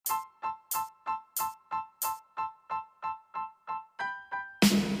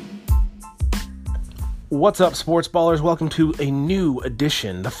What's up, sports ballers? Welcome to a new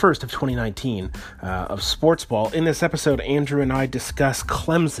edition, the first of 2019, of Sports Ball. In this episode, Andrew and I discuss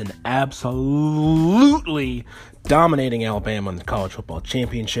Clemson absolutely dominating Alabama in the college football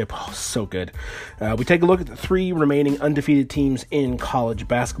championship. Oh, so good. We take a look at the three remaining undefeated teams in college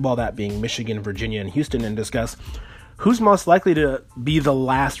basketball, that being Michigan, Virginia, and Houston, and discuss who's most likely to be the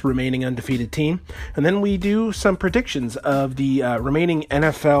last remaining undefeated team. And then we do some predictions of the remaining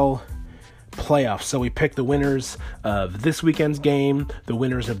NFL playoffs. So we pick the winners of this weekend's game, the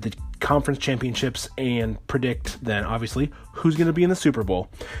winners of the conference championships, and predict then, obviously, who's going to be in the Super Bowl.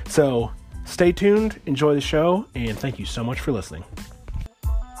 So stay tuned, enjoy the show, and thank you so much for listening.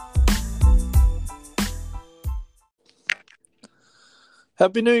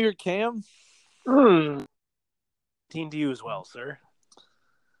 Happy New Year, Cam. Team to you as well, sir.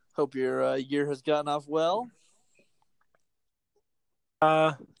 Hope your year has gotten off well.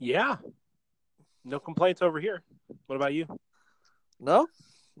 Yeah. No complaints over here. What about you? No?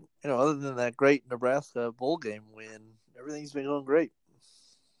 Other than that great Nebraska bowl game win, everything's been going great.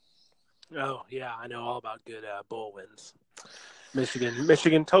 Oh, yeah, I know all about good bowl wins.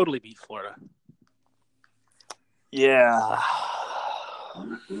 Michigan totally beat Florida. Yeah.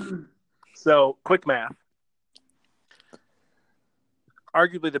 So, quick math.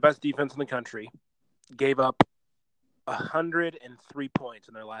 Arguably the best defense in the country gave up 103 points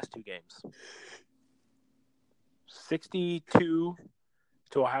in their last two games. 62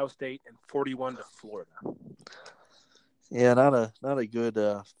 to Ohio State and 41 to Florida. Yeah, not a good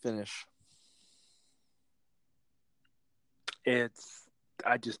finish. I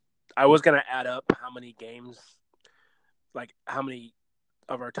was going to add up how many games, like how many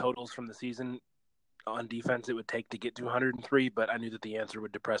of our totals from the season on defense it would take to get to 103, but I knew that the answer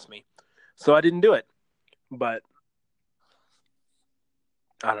would depress me. So I didn't do it. But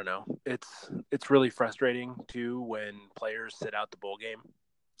I don't know. It's really frustrating too when players sit out the bowl game.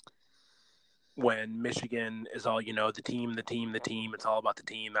 When Michigan is all, the team. It's all about the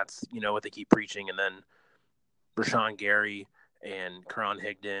team. That's, what they keep preaching. And then Rashawn Gary and Karan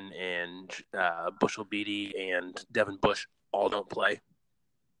Higdon and Bushell Beatty and Devin Bush all don't play.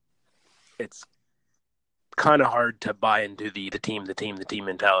 It's kind of hard to buy into the team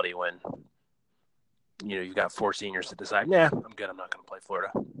mentality when you've got four seniors to decide, I'm good. I'm not going to play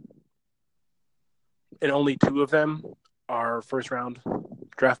Florida. And only two of them are first-round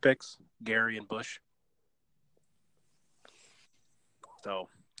draft picks, Gary and Bush. So,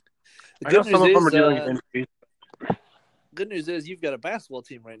 I know some of them are dealing with injuries. Good news is you've got a basketball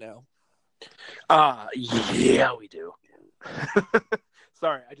team right now. Yeah, we do.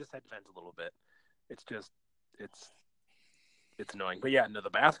 Sorry, I just had to vent a little bit. It's just, it's annoying. But yeah, no,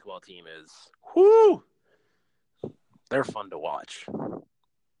 the basketball team is, whoo! They're fun to watch.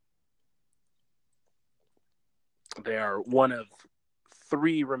 They are one of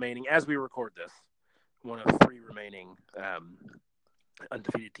three remaining, as we record this, one of three remaining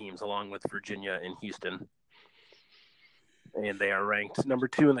undefeated teams, along with Virginia and Houston. And they are ranked number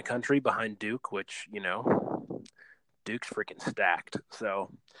 2 in the country behind Duke, which, Duke's freaking stacked.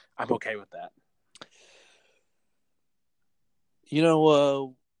 So I'm okay with that.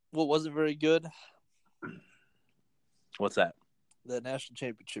 What wasn't very good? What's that? The national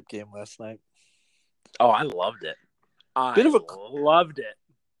championship game last night. Oh, I loved it. Loved it.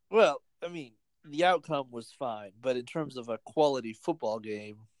 Well, I mean, the outcome was fine, but in terms of a quality football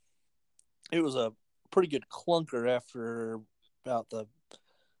game, it was a pretty good clunker after about the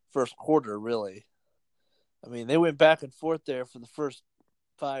first quarter, really. I mean, they went back and forth there for the first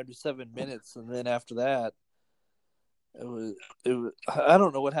 5 to 7 minutes, and then after that, it was. I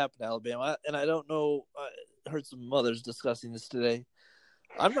don't know what happened to Alabama, and I don't know. I heard some others discussing this today.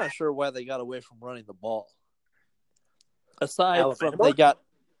 I'm not sure why they got away from running the ball. Aside from they got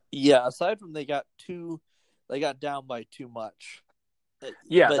down by too much.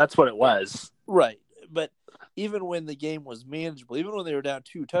 Yeah, that's what it was. Right. But even when the game was manageable, even when they were down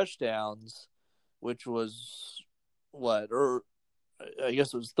 2 touchdowns, which was I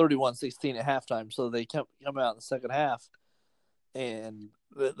guess it was 31-16 at halftime, so they come out in the second half, and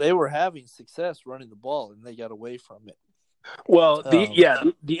they were having success running the ball, and they got away from it. Well,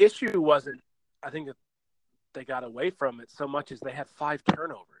 the issue wasn't, I think, that they got away from it so much as they had 5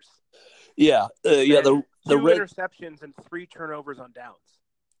 turnovers. Yeah, the 2 interceptions and 3 turnovers on downs.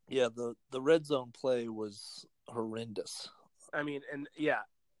 Yeah, the red zone play was horrendous. I mean, and yeah,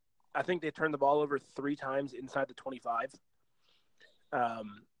 I think they turned the ball over 3 times inside the 25.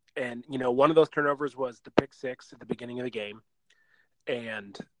 And one of those turnovers was the pick 6 at the beginning of the game.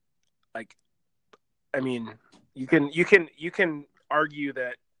 And you can argue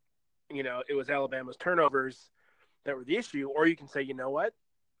that it was Alabama's turnovers that were the issue, or you can say, you know what?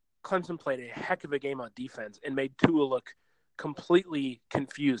 Clemson played a heck of a game on defense and made Tua look completely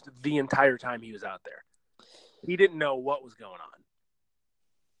confused the entire time he was out there. He didn't know what was going on.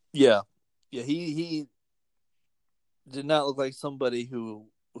 Yeah. He did not look like somebody who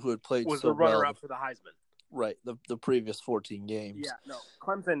had played was so the runner-up well. for the Heisman. Right, the previous 14 games. Yeah, no,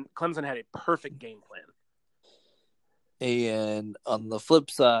 Clemson had a perfect game plan. And on the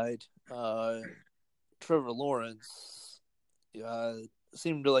flip side, Trevor Lawrence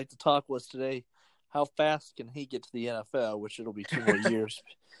seemed to like the talk was today, how fast can he get to the NFL, which it'll be 2 more years.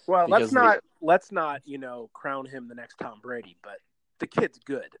 Well, let's not crown him the next Tom Brady, but the kid's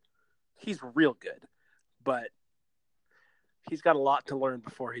good. He's real good, but he's got a lot to learn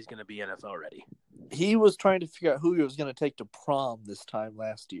before he's going to be NFL ready. He was trying to figure out who he was going to take to prom this time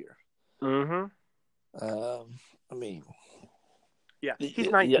last year. Mm-hmm. I mean, yeah, he's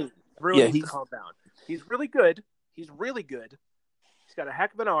 19. Yeah. Really needs to calm down. He's really good. He's He's got a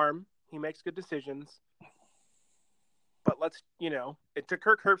heck of an arm. He makes good decisions. But to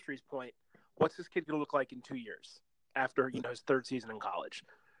Kirk Herbstreit's point, what's this kid going to look like in 2 years after, his third season in college?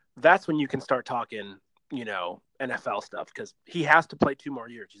 That's when you can start talking, NFL stuff, because he has to play 2 more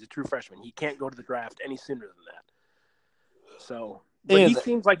years. He's a true freshman. He can't go to the draft any sooner than that. So, but he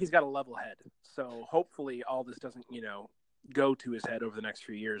seems like he's got a level head. So hopefully all this doesn't, go to his head over the next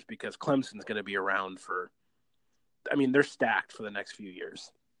few years, because Clemson's going to be around they're stacked for the next few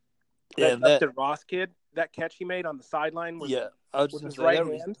years. That Justin Ross kid, that catch he made on the sideline with his right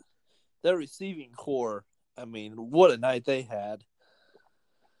hand. That receiving core, what a night they had.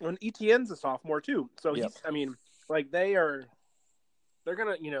 And Etienne's a sophomore too. So they're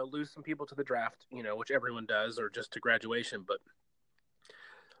going to, lose some people to the draft, which everyone does, or just to graduation, but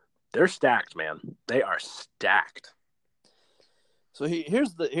they're stacked, man. They are stacked. So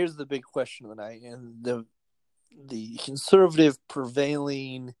here's the big question of the night, and the conservative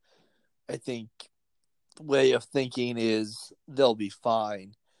prevailing, I think, way of thinking is they'll be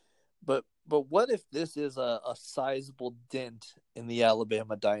fine. But what if this is a sizable dent in the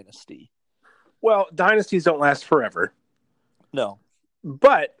Alabama dynasty? Well, dynasties don't last forever. No.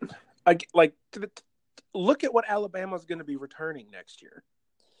 But look at what Alabama's going to be returning next year.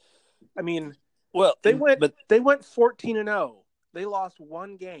 Well, they went 14-0. They lost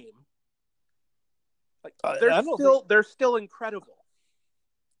 1 game. They're still incredible.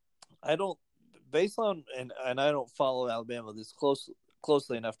 Based on and I don't follow Alabama this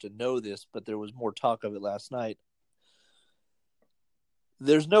closely enough to know this, but there was more talk of it last night.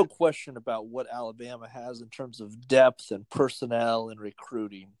 There's no question about what Alabama has in terms of depth and personnel and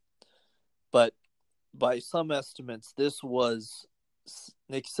recruiting. But by some estimates, this was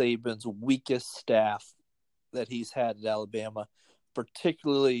Nick Saban's weakest staff that he's had at Alabama,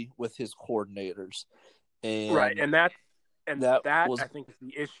 particularly with his coordinators. And right, and that I think is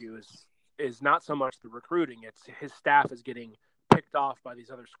the issue is not so much the recruiting; it's his staff is getting picked off by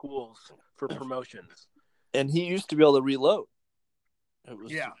these other schools for promotions. And he used to be able to reload.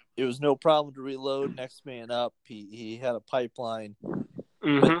 It was no problem to reload, next man up. He had a pipeline.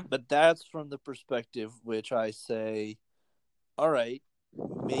 Mm-hmm. But that's from the perspective which I say, all right,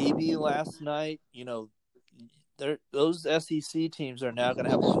 maybe last night, those SEC teams are now going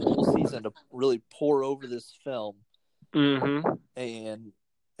to have a full season to really pour over this film. Mm-hmm. And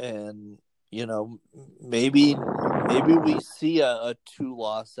maybe we see a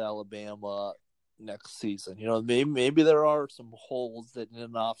 2-loss Alabama next season. Maybe there are some holes that in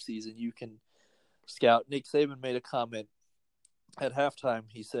an off season you can scout. Nick Saban made a comment at halftime.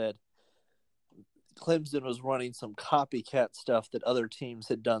 He said Clemson was running some copycat stuff that other teams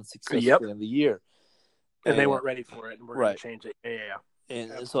had done successfully in the year. And they weren't ready for it, and we're going to change it. Yeah.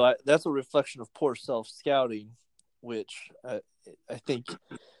 And so that's a reflection of poor self-scouting, which I think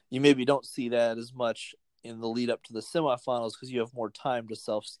you maybe don't see that as much in the lead up to the semifinals because you have more time to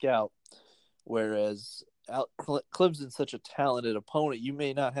self-scout. Whereas Clemson's such a talented opponent, you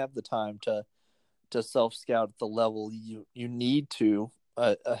may not have the time to self-scout at the level you need to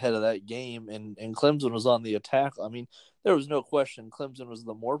ahead of that game. And Clemson was on the attack. There was no question Clemson was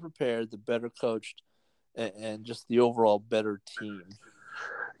the more prepared, the better coached, and just the overall better team.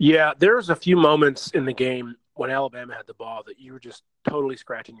 Yeah, there was a few moments in the game when Alabama had the ball that you were just totally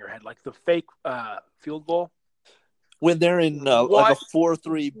scratching your head, like the fake field goal. When they're in like a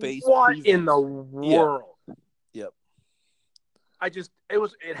 4-3 base. What in the world? Yep.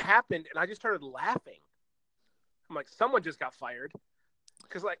 It happened, and I just started laughing. I'm like, someone just got fired,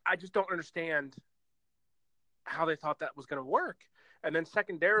 because I just don't understand how they thought that was going to work. And then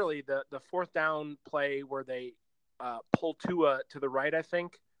secondarily, the 4th down play where they pull Tua to the right, I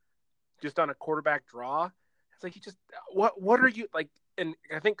think, just on a quarterback draw. It's like, what are you like? And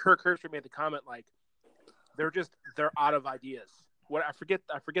I think Kirk Herbstreit made the comment like, they're out of ideas. I forget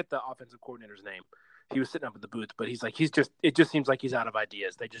the offensive coordinator's name. He was sitting up in the booth, but it just seems like he's out of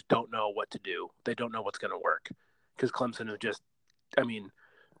ideas. They just don't know what to do. They don't know what's going to work because Clemson is just, I mean,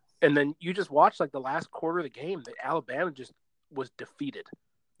 and then you just watch like the last quarter of the game that Alabama just was defeated.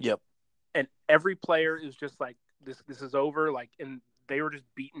 Yep. And every player is just like, this is over. Like, and they were just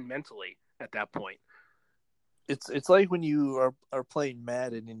beaten mentally at that point. It's like when you are playing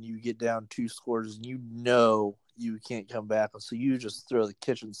Madden and you get down 2 scores and you can't come back, so you just throw the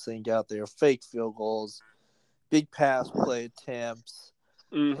kitchen sink out there, fake field goals, big pass play attempts,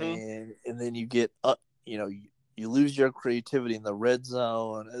 and then you get you lose your creativity in the red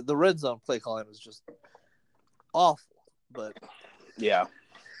zone. The red zone play calling was just awful, but yeah,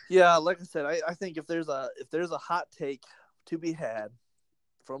 like I said, I think if there's a hot take to be had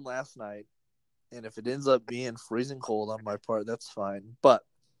from last night, and if it ends up being freezing cold on my part, that's fine. But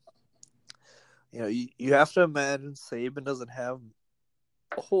you have to imagine Saban doesn't have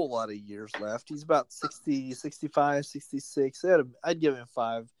a whole lot of years left. He's about 60, 65, 66. I'd give him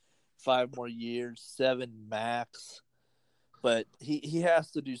five more years, 7 max. But he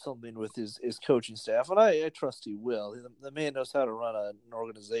has to do something with his coaching staff, and I trust he will. The man knows how to run an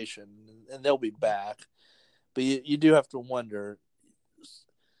organization, and they'll be back. But you do have to wonder,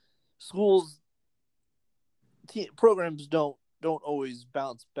 programs don't always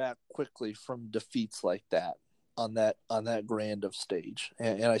bounce back quickly from defeats like that on that grand of stage.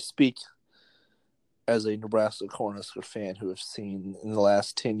 And I speak as a Nebraska Cornhusker fan who have seen in the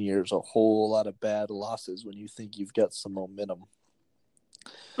last 10 years a whole lot of bad losses when you think you've got some momentum.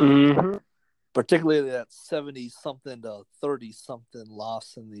 Mm-hmm. Particularly that 70-something to 30-something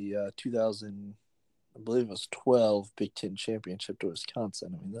loss in the 2000, I believe it was 12 Big Ten championship to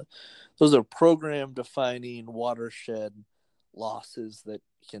Wisconsin. I mean, those are program-defining watershed losses that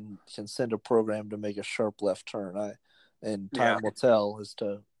can send a program to make a sharp left turn. And time will tell as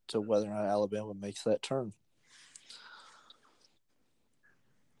to whether or not Alabama makes that turn.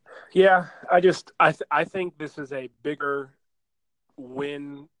 Yeah, I think this is a bigger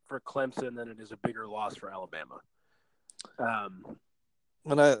win for Clemson than it is a bigger loss for Alabama.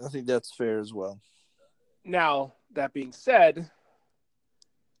 And I think that's fair as well. Now, that being said,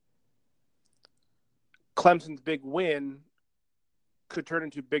 Clemson's big win could turn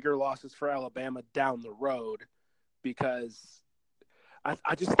into bigger losses for Alabama down the road because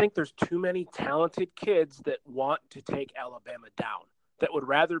I just think there's too many talented kids that want to take Alabama down, that would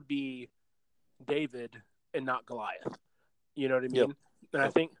rather be David and not Goliath. You know what I mean? Yep. And I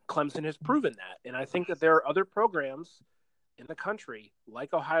think Clemson has proven that. And I think that there are other programs in the country,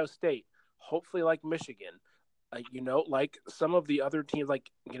 like Ohio State, hopefully like Michigan, like some of the other teams,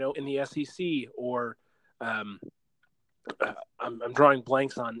 like, in the SEC or I'm drawing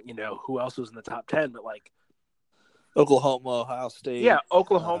blanks on, who else was in the top 10, but like Oklahoma, Ohio State. Yeah,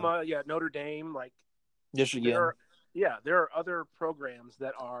 Oklahoma, Notre Dame, like Michigan. There are other programs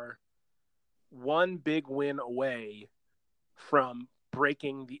that are one big win away from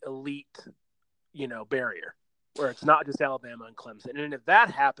breaking the elite, barrier, where it's not just Alabama and Clemson. And if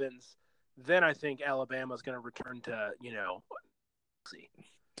that happens, then I think Alabama's going to return to, see.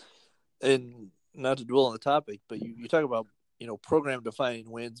 And not to dwell on the topic, but you talk about,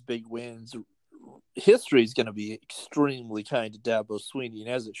 program-defining wins, big wins. History is going to be extremely kind to Dabo Swinney, and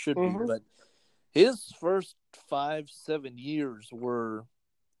as it should be. But his first 5-7 years were,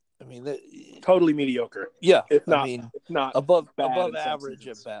 totally mediocre. Yeah, if not above average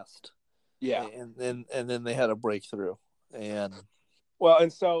at best. Yeah, and then they had a breakthrough, and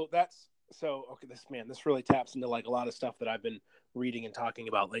so this really taps into like a lot of stuff that I've been reading and talking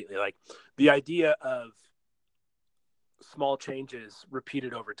about lately, like the idea of small changes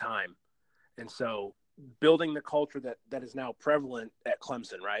repeated over time. And so building the culture that is now prevalent at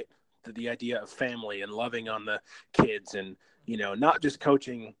Clemson, right? The idea of family and loving on the kids and, not just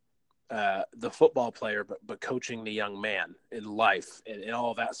coaching the football player, but coaching the young man in life and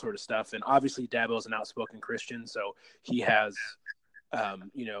all that sort of stuff. And obviously Dabo's an outspoken Christian, so he has,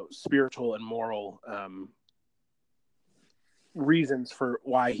 spiritual and moral reasons for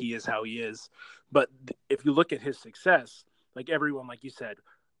why he is how he is. But if you look at his success, like everyone, like you said,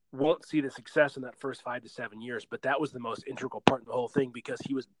 won't see the success in that first 5 to 7 years, but that was the most integral part of the whole thing because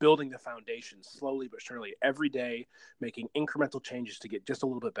he was building the foundation slowly but surely every day, making incremental changes to get just a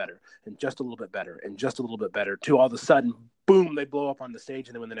little bit better and just a little bit better and just a little bit better to all of a sudden, boom, they blow up on the stage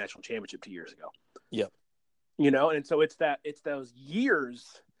and they win the national championship 2 years ago. Yep. And so it's those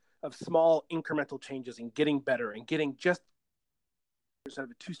years of small incremental changes and getting better and getting just instead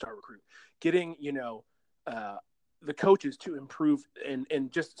of a 2-star recruit, getting, the coaches to improve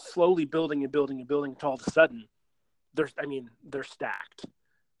and just slowly building until all of a sudden they're stacked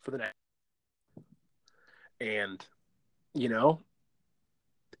for the next. And,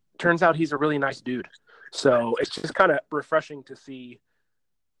 turns out he's a really nice dude. So it's just kind of refreshing to see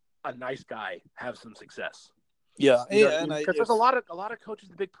a nice guy have some success. Yeah, because there's a lot of coaches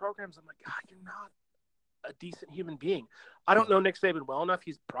in big programs. I'm like, God, you're not a decent human being. I don't know Nick Saban well enough.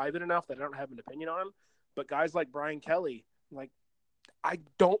 He's private enough that I don't have an opinion on him. But guys like Brian Kelly, like, I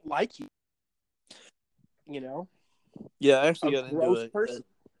don't like you. Yeah, I actually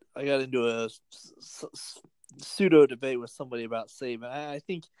got into a pseudo debate with somebody about Saban. I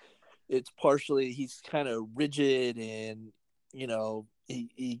think it's partially he's kind of rigid and,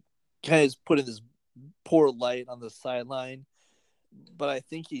 he kind of is put in this poor light on the sideline. But I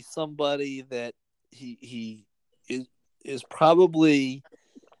think he's somebody that he is probably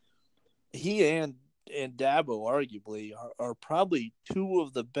he and Dabo arguably are probably two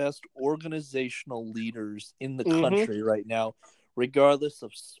of the best organizational leaders in the country right now, regardless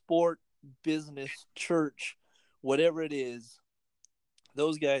of sport, business, church, whatever it is.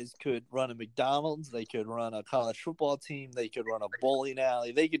 Those guys could run a McDonald's, they could run a college football team, they could run a bowling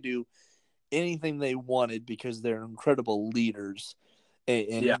alley, they could do anything they wanted because they're incredible leaders.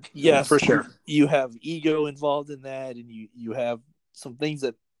 And yes, for sure, you have ego involved in that, and you have some things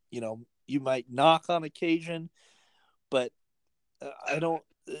that you might knock on occasion, but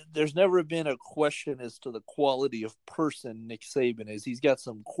there's never been a question as to the quality of person Nick Saban is. He's got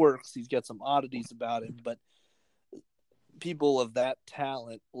some quirks, he's got some oddities about him, but people of that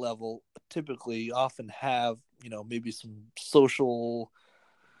talent level typically often have, maybe some social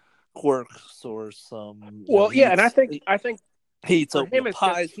quirks or some. And I think he eats oatmeal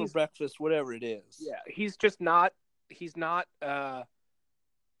pies for breakfast, whatever it is. Yeah, he's just not. He's not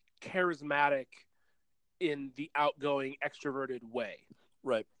charismatic in the outgoing, extroverted way.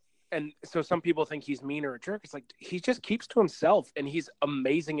 Right. And so some people think he's mean or a jerk. It's like he just keeps to himself, and he's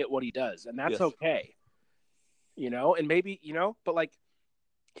amazing at what he does, and that's okay. And maybe, but like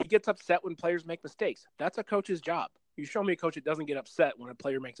he gets upset when players make mistakes. That's a coach's job. You show me a coach that doesn't get upset when a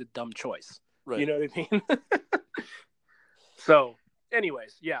player makes a dumb choice. Right. You know what I mean? So,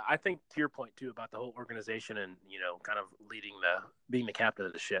 anyways, yeah, I think to your point too about the whole organization and, kind of being the captain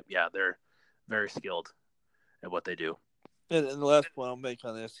of the ship. Yeah, they're very skilled at what they do. And the last point I'll make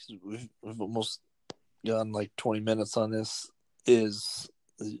on this, we've almost gone like 20 minutes on this, is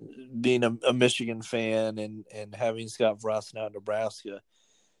being a Michigan fan and having Scott Frost out in Nebraska.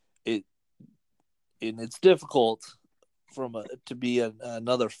 It's difficult to be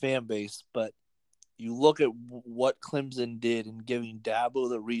another fan base, but you look at what Clemson did in giving Dabo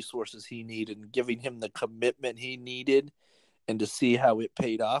the resources he needed and giving him the commitment he needed, and to see how it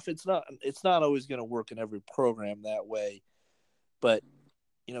paid off. It's not always going to work in every program that way, but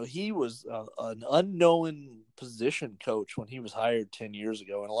he was an unknown position coach when he was hired 10 years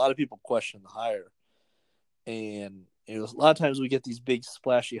ago, and a lot of people question the hire. And a lot of times we get these big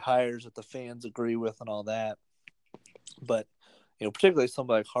splashy hires that the fans agree with and all that, but particularly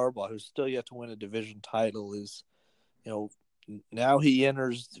somebody like Harbaugh, who's still yet to win a division title, is, now he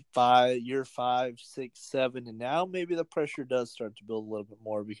enters year 5, 6, 7, and now maybe the pressure does start to build a little bit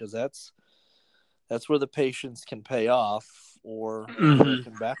more, because that's where the patience can pay off or it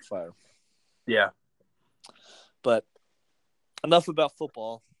can backfire. Yeah. But enough about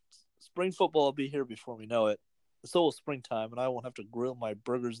football. Spring football will be here before we know it. So will springtime, and I won't have to grill my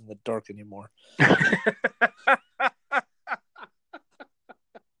burgers in the dark anymore.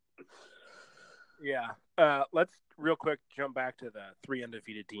 Yeah. Let's real quick jump back to the 3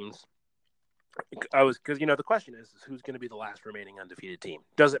 undefeated teams. Because the question is who's going to be the last remaining undefeated team?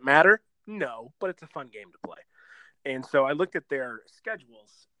 Does it matter? No, but it's a fun game to play. And so I looked at their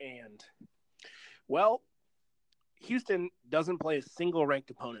schedules, and Houston doesn't play a single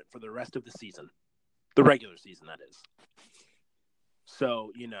ranked opponent for the rest of the season, the regular season, that is.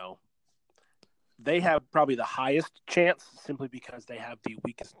 So they have probably the highest chance simply because they have the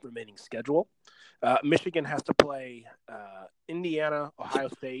weakest remaining schedule. Michigan has to play Indiana, Ohio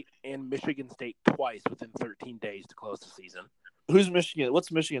State, and Michigan State twice within 13 days to close the season. Who's Michigan?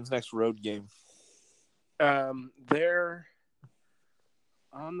 What's Michigan's next road game? They're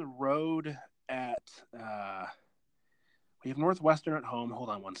on the road at we have Northwestern at home. Hold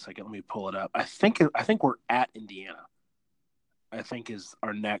on one second. Let me pull it up. I think we're at Indiana. I think is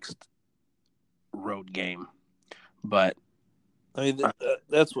our next road game. But I mean,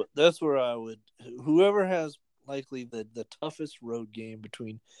 that's where I would, whoever has likely the toughest road game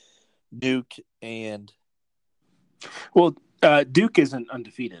between Duke and. Well, Duke isn't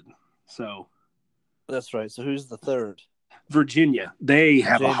undefeated, so That's right. So who's the third? Virginia. They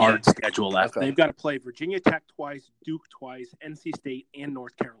have a Virginia. hard schedule left. Okay. They've got to play Virginia Tech twice, Duke twice, NC State, and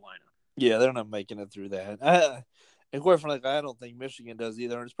North Carolina. Yeah, they're not making it through that. And quite frankly, I don't think Michigan does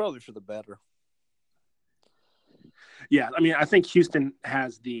either, and it's probably for the better. Yeah, I mean, I think Houston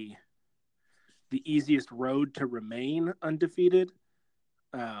has the easiest road to remain undefeated.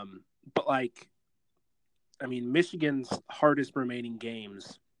 But I mean, Michigan's hardest remaining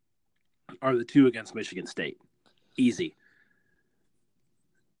games are the two against Michigan State. Easy.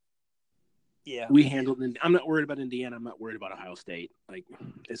 Yeah. We handled it. I'm not worried about Indiana. I'm not worried about Ohio State.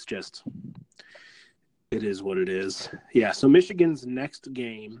 It's just, it is what it is. Yeah, so Michigan's next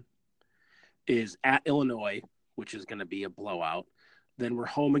game is at Illinois, which is going to be a blowout. Then we're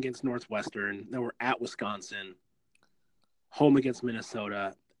home against Northwestern. Then we're at Wisconsin, home against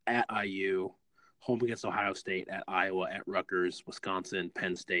Minnesota, at IU, home against Ohio State, at Iowa, at Rutgers, Wisconsin,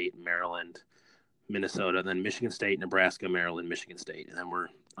 Penn State, Maryland, Minnesota, then Michigan State, Nebraska, Maryland, Michigan State. And then we're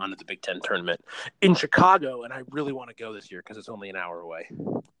on to the Big Ten tournament in Chicago. And I really want to go this year because it's only an hour away.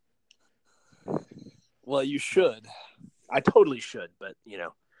 Well, you should. I totally should, but,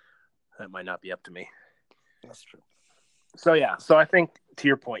 that might not be up to me. That's true. So, yeah. So I think, to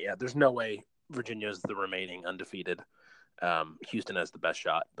your point, yeah, there's no way Virginia is the remaining undefeated. Houston has the best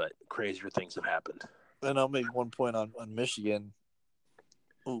shot, but crazier things have happened. And I'll make one point on Michigan.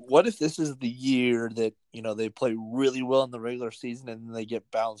 What if this is the year that, they play really well in the regular season and then they get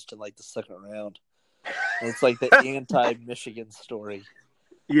bounced in the second round? And it's like the anti-Michigan story.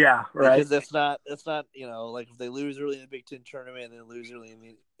 Yeah, right. Because it's not, if they lose early in the Big Ten tournament and then lose early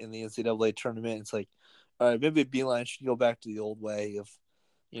in the NCAA tournament, it's like, all right, maybe Beeline should go back to the old way of,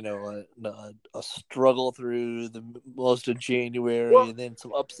 a struggle through the most of January and then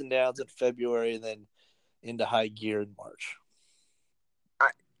some ups and downs in February and then into high gear in March.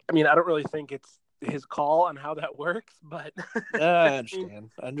 I mean, I don't really think it's his call on how that works, but I understand.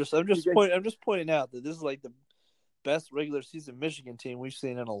 I'm just pointing out that this is the best regular season Michigan team we've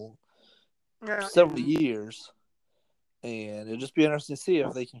seen in several years, and it'll just be interesting to see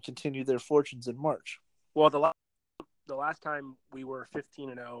if they can continue their fortunes in March. Well, the last time we were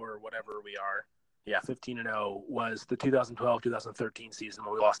 15-0 or whatever we are, 15-0 was the 2012-2013 season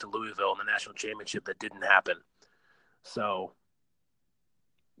when we lost to Louisville in the national championship that didn't happen. So,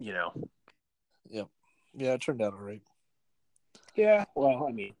 Yeah, it turned out all right. Yeah, well,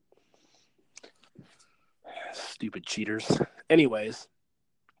 I mean, stupid cheaters. Anyways,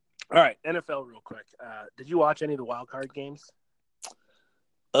 all right, NFL real quick. Did you watch any of the wild card games?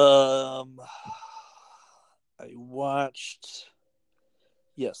 I watched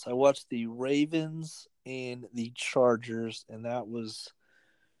the Ravens and the Chargers, and that was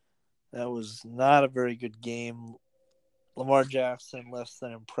not a very good game. Lamar Jackson, less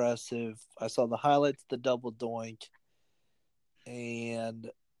than impressive. I saw the highlights, the double doink,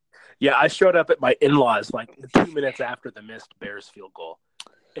 and yeah, I showed up at my in-laws 2 minutes after the missed Bears field goal,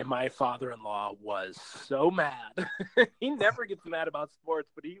 and my father-in-law was so mad. He never gets mad about sports,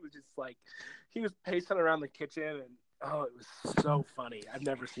 but he was just he was pacing around the kitchen, and it was so funny. I've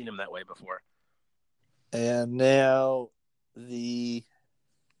never seen him that way before. And now the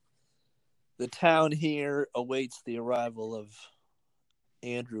town here awaits the arrival of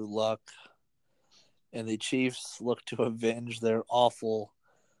Andrew Luck, and the Chiefs look to avenge their awful,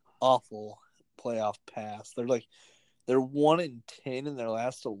 awful playoff pass. They're 1-10 in their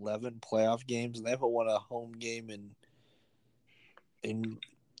last 11 playoff games, and they haven't won a home game in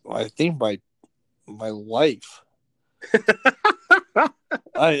I think my life.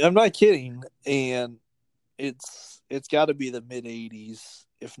 I'm not kidding, and it's got to be the mid 80s,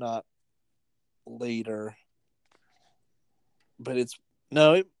 if not later. But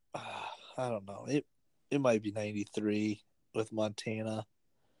I don't know. It might be 93 with Montana.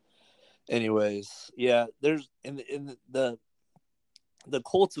 Anyways, yeah, there's in the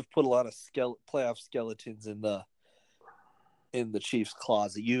Colts have put a lot of playoff skeletons in the Chiefs'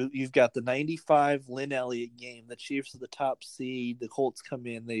 closet. You've got the 95 Lynn Elliott game. The Chiefs are the top seed. The Colts come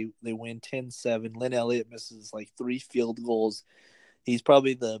in, they win 10-7. Lynn Elliott misses 3 field goals. He's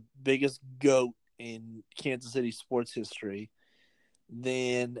probably the biggest GOAT in Kansas City sports history.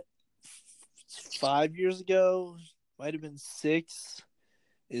 Then 5 years ago, might have been 6,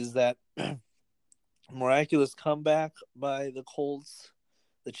 is that miraculous comeback by the Colts.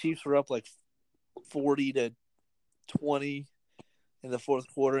 The Chiefs were up 40-20 in the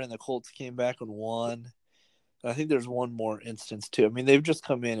fourth quarter, and the Colts came back and won. And I think there's one more instance too. I mean, they've just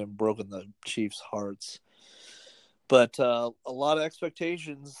come in and broken the Chiefs' hearts. But a lot of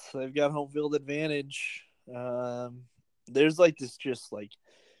expectations. They've got home field advantage. there's like this just like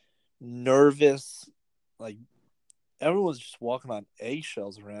nervous, like everyone's just walking on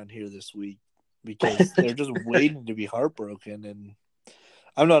eggshells around here this week because they're just waiting to be heartbroken. And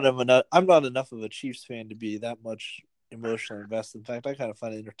I'm not enough of a Chiefs fan to be that much emotionally invested. In fact, I kind of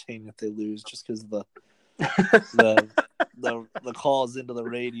find it entertaining if they lose, just because of the calls into the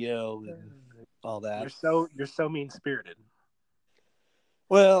radio and all that. You're so mean spirited.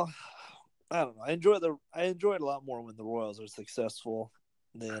 Well, I don't know. I enjoy it a lot more when the Royals are successful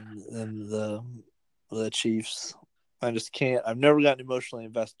than the Chiefs. I just can't. I've never gotten emotionally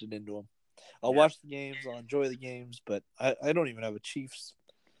invested into them. I'll watch the games. I'll enjoy the games, but I don't even have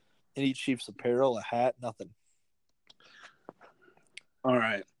any Chiefs apparel, a hat, nothing. All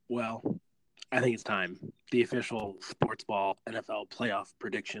right. Well, I think it's time. The official sports ball NFL playoff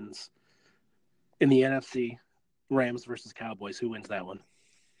predictions. In the NFC, Rams versus Cowboys. Who wins that one?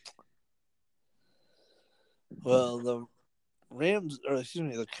 Well, the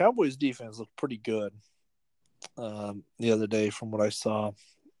Cowboys defense looked pretty good the other day from what I saw.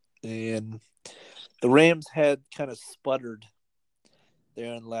 And the Rams had kind of sputtered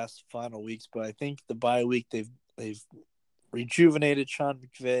there in the last final weeks, but I think the bye week they've rejuvenated Sean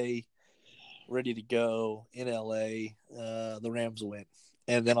McVay, ready to go in LA. The Rams win.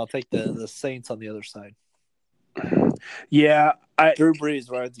 And then I'll take the Saints on the other side. Yeah, Drew Brees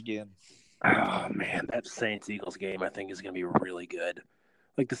rides again. Oh man, that Saints-Eagles game I think is going to be really good.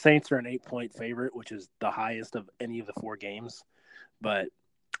 Like the Saints are an 8-point favorite, which is the highest of any of the 4 games. But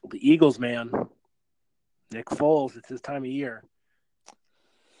the Eagles, man, Nick Foles, it's his time of year.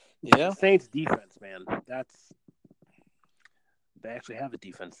 Yeah, the Saints defense, man, they actually have a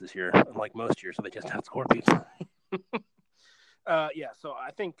defense this year, unlike most years, so they just outscore people. So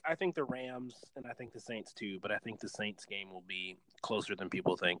I think the Rams and I think the Saints too, but I think the Saints game will be closer than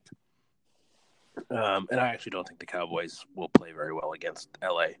people think. And I actually don't think the Cowboys will play very well against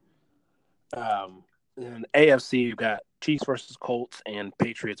LA. In AFC, you've got Chiefs versus Colts and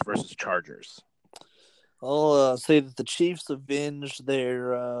Patriots versus Chargers. I'll say that the Chiefs avenge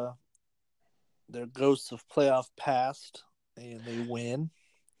their ghosts of playoff past, and they win.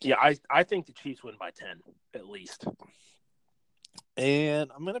 Yeah, I think the Chiefs win by 10, at least. And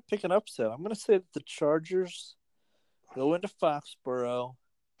I'm going to pick an upset. I'm going to say that the Chargers go into Foxborough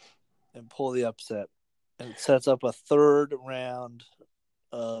and pull the upset. And it sets up a third round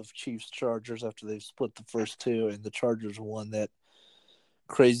of Chiefs-Chargers after they've split the first 2, and the Chargers won that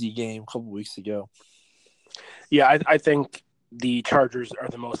crazy game a couple weeks ago. Yeah, I think the Chargers are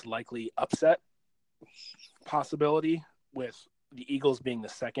the most likely upset possibility, with the Eagles being the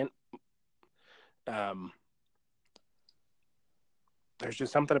second. There's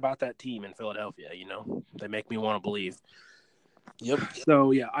just something about that team in Philadelphia, they make me want to believe. Yep.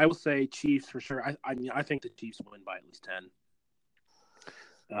 So yeah, I will say Chiefs for sure. I think the Chiefs win by at least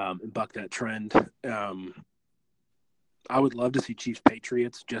 10. And buck that trend. I would love to see Chiefs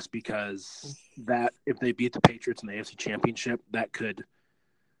Patriots, just because that if they beat the Patriots in the AFC Championship, that could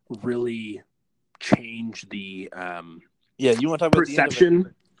really change the you want to talk about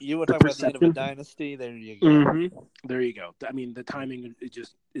perception. You want to talk about the end of a dynasty? There you go. Mm-hmm. There you go. I mean, the timing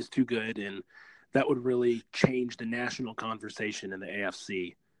is too good, and that would really change the national conversation in the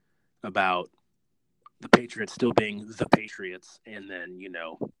AFC about the Patriots still being the Patriots, and then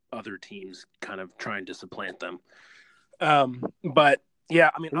other teams kind of trying to supplant them. But yeah,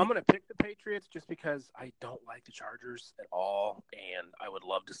 I mean, I'm going to pick the Patriots just because I don't like the Chargers at all, and I would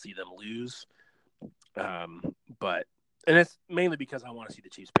love to see them lose. And it's mainly because I want to see the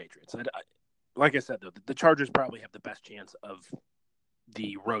Chiefs Patriots. Like I said, though, the Chargers probably have the best chance of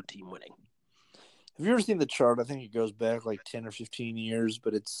the road team winning. Have you ever seen the chart? I think it goes back like 10 or 15 years,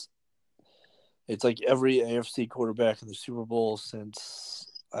 but it's like every AFC quarterback in the Super Bowl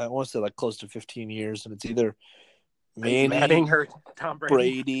since, I want to say, like close to 15 years, and it's either Manning or Tom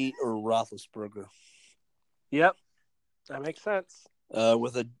Brady or Roethlisberger. Yep, that makes sense.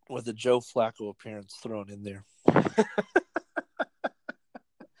 With a Joe Flacco appearance thrown in there. I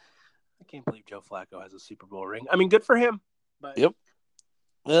can't believe Joe Flacco has a Super Bowl ring. I mean, good for him. But... Yep.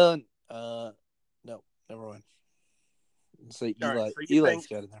 Well, no, never mind. Say Eli. Right, so Eli's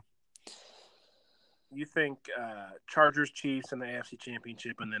got in there. You think Chargers, Chiefs in the AFC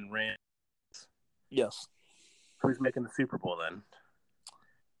Championship, and then Rams? Yes. Who's making the Super Bowl then?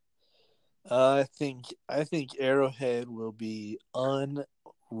 I think Arrowhead will be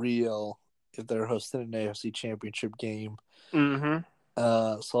unreal if they're hosting an AFC Championship game. Mm-hmm.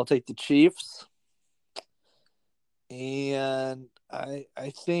 So I'll take the Chiefs, and I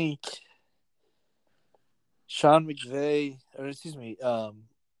think Sean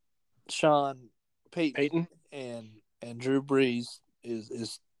Payton and and Drew Brees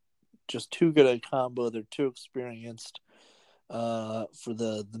is just too good a combo. They're too experienced for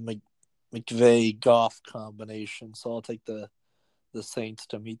the McVay Goff combination. So I'll take the Saints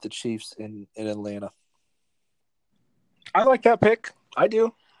to meet the Chiefs in Atlanta. I like that pick. I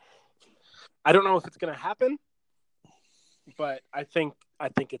do. I don't know if it's going to happen, but I think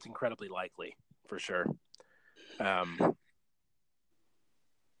it's incredibly likely for sure.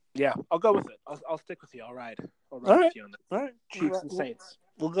 Yeah, I'll go with it. I'll stick with you. I'll ride with you on that. All right, Chiefs and Saints.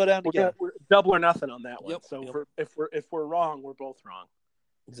 We'll go down together. We're double or nothing on that one. Yep, So yep. if we're wrong, we're both wrong.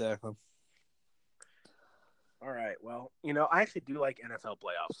 Exactly. All right. Well, I actually do like NFL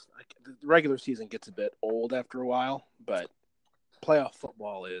playoffs. Like, the regular season gets a bit old after a while, but playoff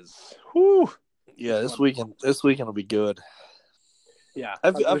football is whoo. Yeah, this weekend will be good. Yeah,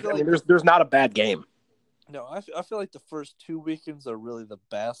 I feel like there's not a bad game. No, I feel like the first 2 weekends are really the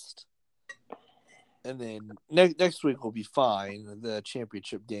best, and then next week will be fine. The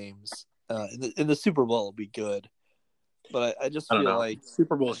championship games, and the Super Bowl will be good. But I just feel like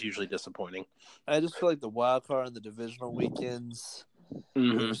Super Bowl is usually disappointing. I just feel like the wild card and the divisional weekends,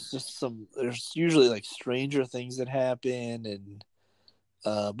 Mm-hmm. there's usually like stranger things that happen, and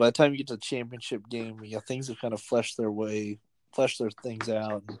by the time you get to the championship game, things have kind of fleshed their things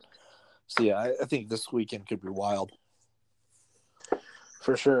out. And so yeah, I think this weekend could be wild.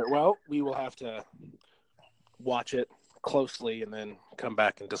 For sure. Well, we will have to watch it closely and then come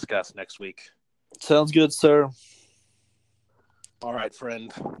back and discuss next week. Sounds good, sir. All right,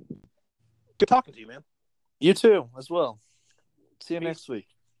 friend. Good talking to you, man. You too, as well. See you next week.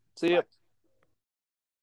 See ya. Bye.